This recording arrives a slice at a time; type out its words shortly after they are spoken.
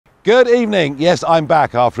Good evening. Yes, I'm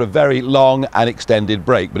back after a very long and extended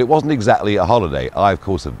break, but it wasn't exactly a holiday. I, of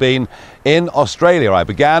course, have been in Australia. I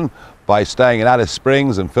began by staying in Alice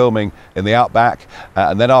Springs and filming in the outback,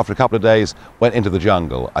 and then after a couple of days went into the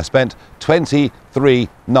jungle. I spent 23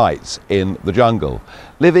 nights in the jungle,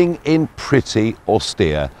 living in pretty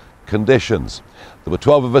austere conditions. There were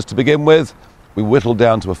 12 of us to begin with. We whittled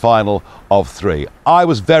down to a final of 3. I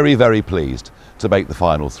was very, very pleased to make the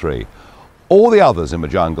final 3. All the others in the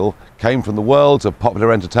jungle came from the worlds of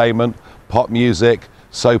popular entertainment, pop music,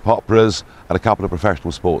 soap operas, and a couple of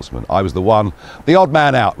professional sportsmen. I was the odd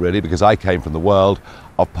man out really, because I came from the world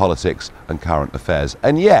of politics and current affairs.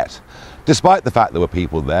 And yet, despite the fact there were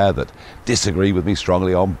people there that disagree with me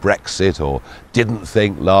strongly on Brexit or didn't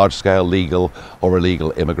think large-scale legal or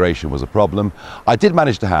illegal immigration was a problem, I did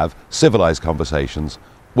manage to have civilized conversations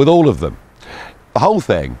with all of them. The whole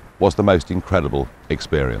thing was the most incredible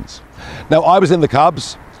experience. Now, I was in the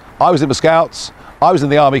Cubs, I was in the Scouts, I was in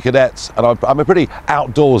the Army Cadets, and I'm a pretty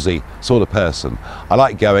outdoorsy sort of person. I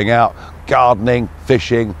like going out, gardening,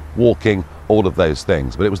 fishing, walking, all of those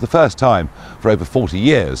things. But it was the first time for over 40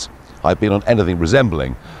 years I've been on anything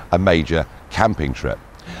resembling a major camping trip.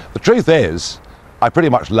 The truth is, I pretty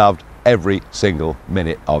much loved every single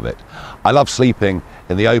minute of it. I love sleeping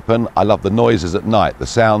in the open. I love the noises at night, the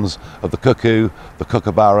sounds of the cuckoo, the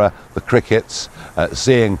kookaburra, the crickets,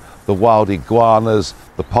 seeing the wild iguanas,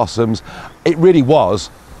 the possums. It really was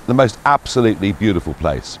the most absolutely beautiful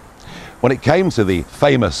place. When it came to the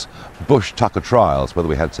famous bush tucker trials, whether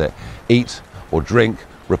we had to eat or drink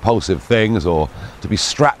repulsive things or to be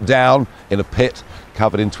strapped down in a pit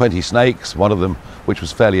covered in 20 snakes, one of them which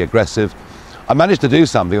was fairly aggressive, I managed to do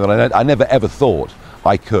something that I never ever thought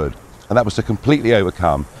I could, and that was to completely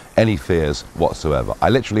overcome any fears whatsoever. I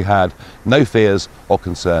literally had no fears or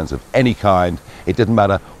concerns of any kind. It didn't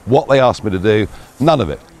matter what they asked me to do, none of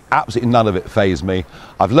it, absolutely none of it fazed me.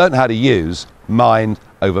 I've learned how to use mind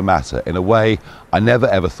over matter in a way I never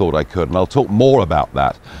ever thought I could, and I'll talk more about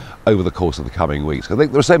that over the course of the coming weeks. I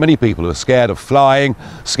think there are so many people who are scared of flying,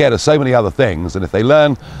 scared of so many other things, and if they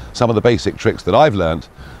learn some of the basic tricks that I've learned,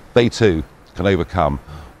 they too can overcome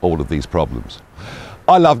all of these problems.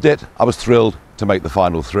 I loved it. I was thrilled to make the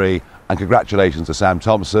final 3, and congratulations to Sam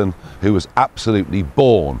Thompson, who was absolutely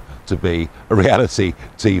born to be a reality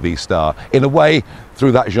TV star in a way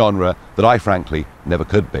through that genre that I frankly never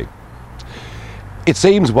could be. It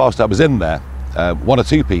seems whilst I was in there, 1 or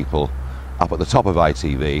 2 people up at the top of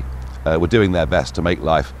ITV were doing their best to make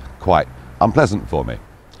life quite unpleasant for me.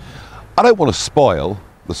 I don't want to spoil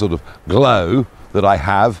the sort of glow that I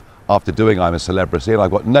have after doing I'm a Celebrity, and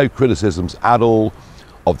I've got no criticisms at all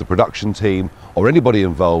of the production team or anybody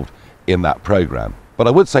involved in that programme. But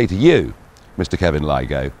I would say to you, Mr. Kevin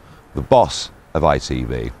Lygo, the boss of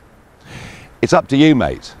ITV, it's up to you,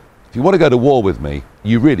 mate. If you want to go to war with me,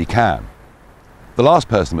 you really can. The last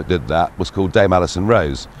person that did that was called Dame Alison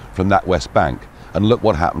Rose from NatWest Bank, and look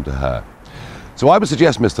what happened to her. So I would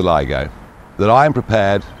suggest, Mr. Lygo, that I am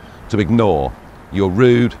prepared to ignore your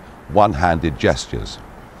rude, one-handed gestures,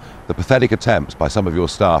 the pathetic attempts by some of your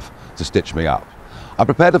staff to stitch me up. I'm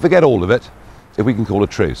prepared to forget all of it if we can call a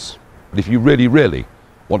truce. But if you really, really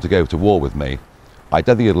want to go to war with me, I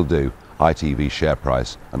don't think it'll do ITV's share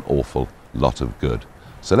price an awful lot of good.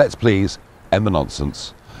 So let's please end the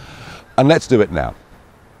nonsense, and let's do it now.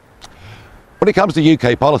 When it comes to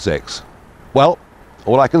UK politics, well,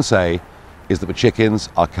 all I can say is that the chickens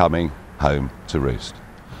are coming home to roost.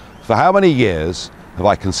 For how many years have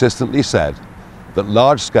I consistently said that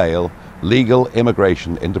large-scale legal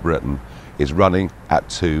immigration into Britain is running at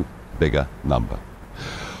too big a number?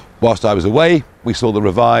 Whilst I was away, we saw the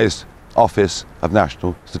revised Office of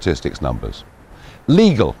National Statistics numbers.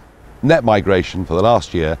 Legal net migration for the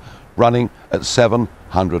last year running at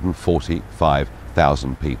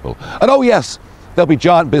 745,000 people. And oh yes, there'll be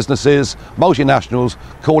giant businesses, multinationals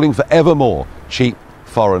calling for ever more cheap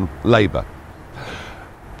foreign labour.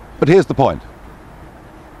 But here's the point.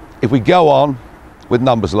 If we go on with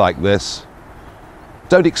numbers like this,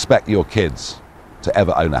 don't expect your kids to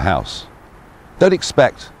ever own a house. Don't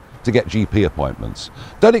expect to get GP appointments.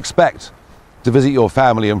 Don't expect to visit your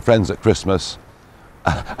family and friends at Christmas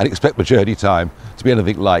and expect the journey time to be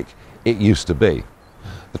anything like it used to be.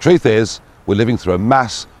 The truth is, we're living through a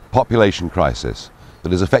mass population crisis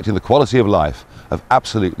that is affecting the quality of life of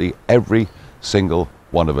absolutely every single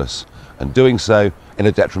one of us, and doing so in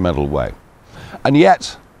a detrimental way. And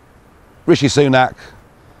yet, Rishi Sunak,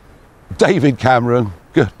 David Cameron,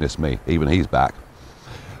 goodness me, even he's back,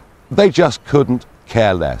 they just couldn't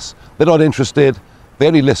care less. They're not interested. They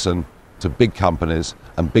only listen to big companies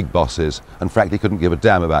and big bosses, and frankly couldn't give a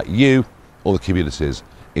damn about you or the communities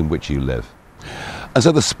in which you live. And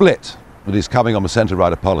so the split that is coming on the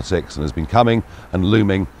centre-right of politics and has been coming and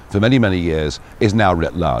looming for many, many years is now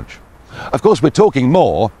writ large. Of course, we're talking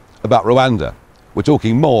more about Rwanda. We're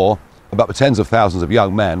talking more about the tens of thousands of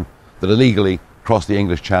young men that illegally cross the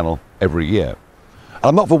English Channel every year. And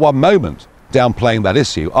I'm not for one moment downplaying that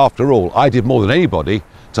issue. After all, I did more than anybody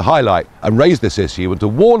to highlight and raise this issue and to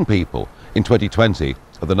warn people in 2020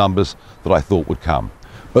 of the numbers that I thought would come.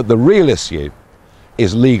 But the real issue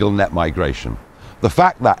is legal net migration. The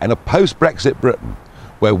fact that in a post-Brexit Britain,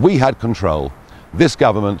 where we had control, this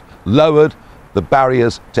government lowered the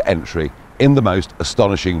barriers to entry in the most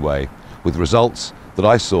astonishing way, with results that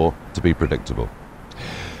I saw to be predictable.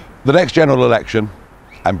 The next general election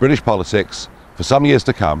and British politics for some years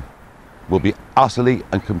to come will be utterly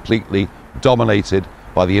and completely dominated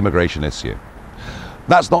by the immigration issue.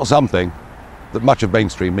 That's not something that much of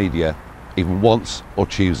mainstream media even wants or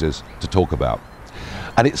chooses to talk about.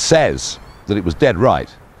 And it says that it was dead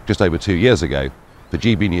right just over 2 years ago for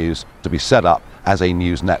GB News to be set up as a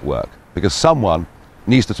news network, because someone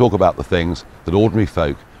needs to talk about the things that ordinary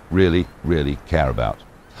folk really, really care about.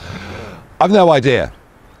 I've no idea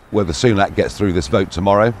whether Sunak gets through this vote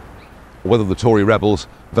tomorrow, or whether the Tory rebels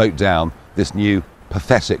vote down this new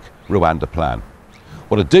pathetic Rwanda plan.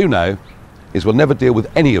 What I do know is we'll never deal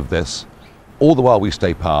with any of this, all the while we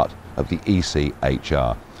stay part of the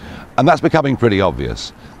ECHR. And that's becoming pretty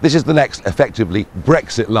obvious. This is the next, effectively,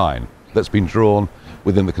 Brexit line that's been drawn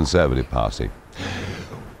within the Conservative Party.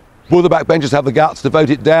 Will the backbenchers have the guts to vote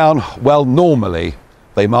it down? Well, normally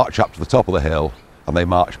they march up to the top of the hill and they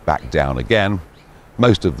march back down again.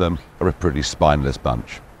 Most of them are a pretty spineless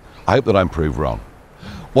bunch. I hope that I'm proved wrong.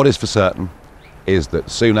 What is for certain is that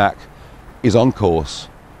Sunak is on course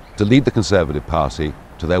to lead the Conservative Party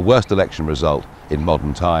to their worst election result in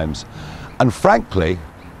modern times. And frankly,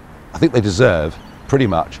 I think they deserve pretty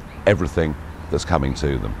much everything that's coming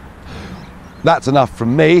to them. That's enough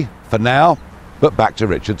from me for now, but back to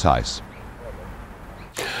Richard Tice.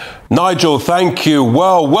 Nigel, thank you.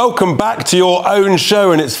 Well, welcome back to your own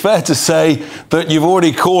show, and it's fair to say that you've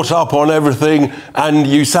already caught up on everything and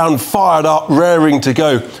you sound fired up, raring to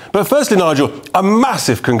go. But firstly, Nigel, a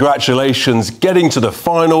massive congratulations getting to the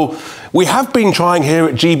final. We have been trying here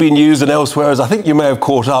at GB News and elsewhere, as I think you may have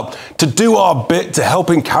caught up, to do our bit to help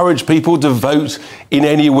encourage people to vote in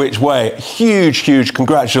any which way. Huge, huge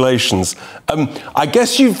congratulations. I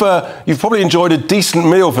guess you've probably enjoyed a decent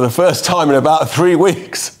meal for the first time in about 3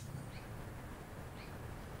 weeks.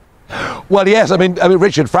 Well, yes, I mean,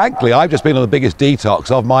 Richard, frankly, I've just been on the biggest detox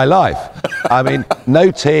of my life. I mean,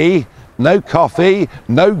 no tea, no coffee,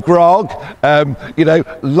 no grog,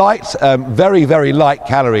 light, very, very light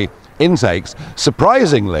calorie intakes.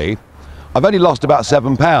 Surprisingly, I've only lost about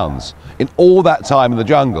 7 pounds in all that time in the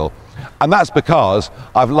jungle. And that's because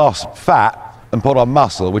I've lost fat and put on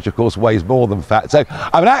muscle, which of course weighs more than fat. So,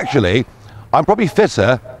 I mean, actually, I'm probably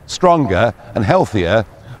fitter, stronger and healthier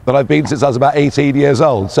than I've been since I was about 18 years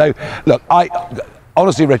old. So, look,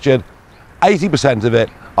 honestly, Richard, 80% of it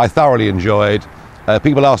I thoroughly enjoyed.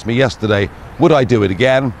 People asked me yesterday, would I do it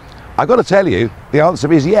again? I've got to tell you, the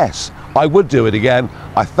answer is yes, I would do it again.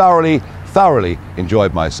 I thoroughly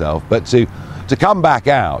enjoyed myself. But to come back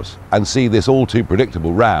out and see this all too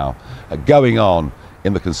predictable row going on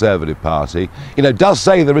in the Conservative Party, does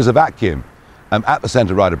say there is a vacuum at the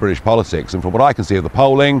centre-right of British politics. And from what I can see of the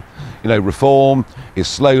polling, reform is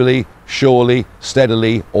slowly, surely,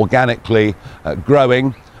 steadily, organically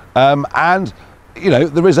growing. And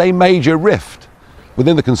there is a major rift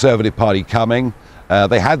within the Conservative Party coming.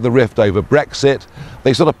 They had the rift over Brexit.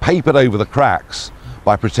 They sort of papered over the cracks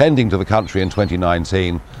by pretending to the country in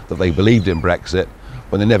 2019 that they believed in Brexit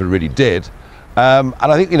when they never really did. And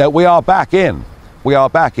I think, we are back in. We are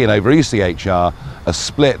back in over ECHR, a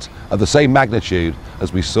split of the same magnitude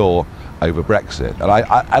as we saw over Brexit.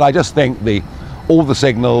 And I just think all the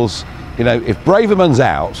signals, if Braverman's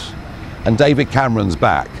out and David Cameron's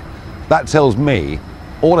back, that tells me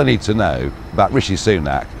all I need to know about Rishi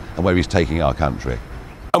Sunak and where he's taking our country.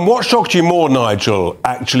 And what shocked you more, Nigel,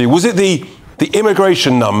 actually? Was it the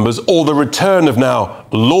immigration numbers or the return of now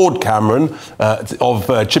Lord Cameron,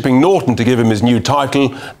 of Chipping Norton to give him his new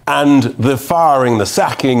title, and the firing, the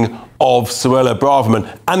sacking of Suella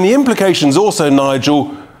Braverman, and the implications also,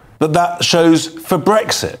 Nigel, that shows for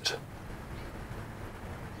Brexit?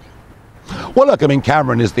 Well, look,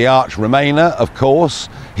 Cameron is the arch Remainer, of course.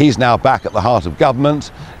 He's now back at the heart of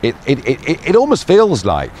government. It almost feels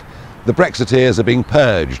like the Brexiteers are being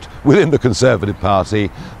purged within the Conservative Party.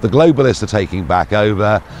 The globalists are taking back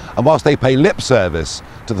over. And whilst they pay lip service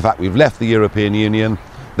to the fact we've left the European Union,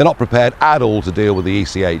 They're not prepared at all to deal with the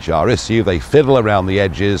ECHR issue. They fiddle around the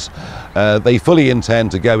edges. They fully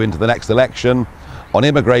intend to go into the next election on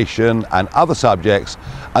immigration and other subjects,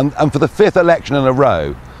 and for the 5th election in a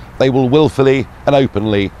row, they will willfully and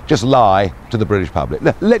openly just lie to the British public.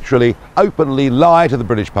 Literally, openly lie to the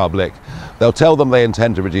British public. They'll tell them they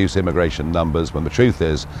intend to reduce immigration numbers when the truth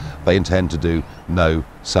is they intend to do no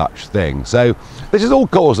such thing. So this is all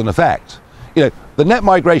cause and effect. You know, the net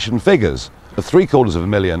migration figures of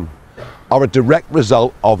 750,000 are a direct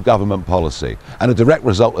result of government policy and a direct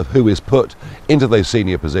result of who is put into those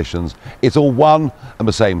senior positions. It's all one and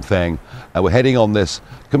the same thing, and we're heading on this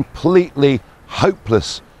completely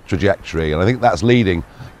hopeless trajectory, and I think that's leading,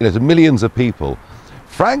 you know, to millions of people,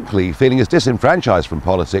 frankly, feeling as disenfranchised from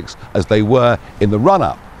politics as they were in the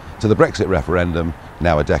run-up to the Brexit referendum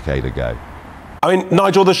now a decade ago. I mean,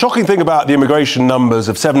 Nigel, the shocking thing about the immigration numbers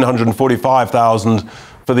of 745,000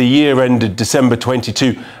 for the year ended December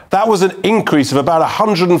 22, that was an increase of about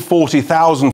 140,000